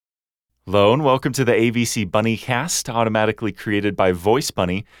Hello and welcome to the AVC Bunny Cast, automatically created by Voice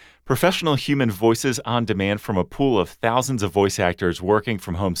Bunny, professional human voices on demand from a pool of thousands of voice actors working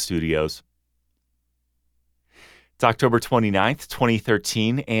from home studios. It's October 29th,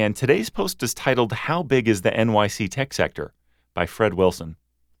 2013, and today's post is titled, How Big is the NYC Tech Sector? By Fred Wilson.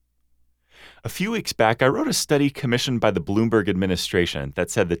 A few weeks back, I wrote a study commissioned by the Bloomberg administration that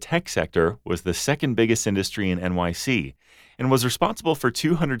said the tech sector was the second biggest industry in NYC and was responsible for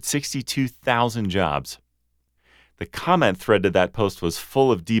 262,000 jobs. The comment thread to that post was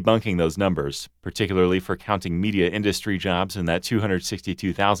full of debunking those numbers, particularly for counting media industry jobs in that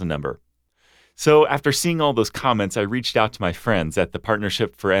 262,000 number. So after seeing all those comments, I reached out to my friends at the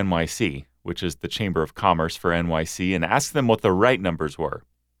Partnership for NYC, which is the Chamber of Commerce for NYC, and asked them what the right numbers were.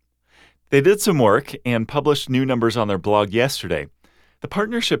 They did some work and published new numbers on their blog yesterday. The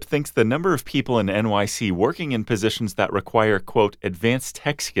partnership thinks the number of people in NYC working in positions that require, quote, advanced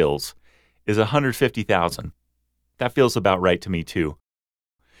tech skills is 150,000. That feels about right to me, too.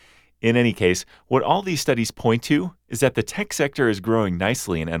 In any case, what all these studies point to is that the tech sector is growing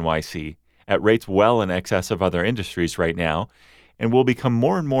nicely in NYC, at rates well in excess of other industries right now, and will become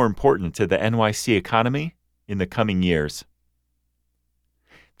more and more important to the NYC economy in the coming years.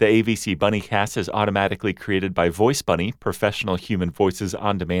 The AVC Bunny Cast is automatically created by Voice Bunny, professional human voices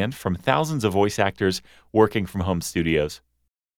on demand from thousands of voice actors working from home studios.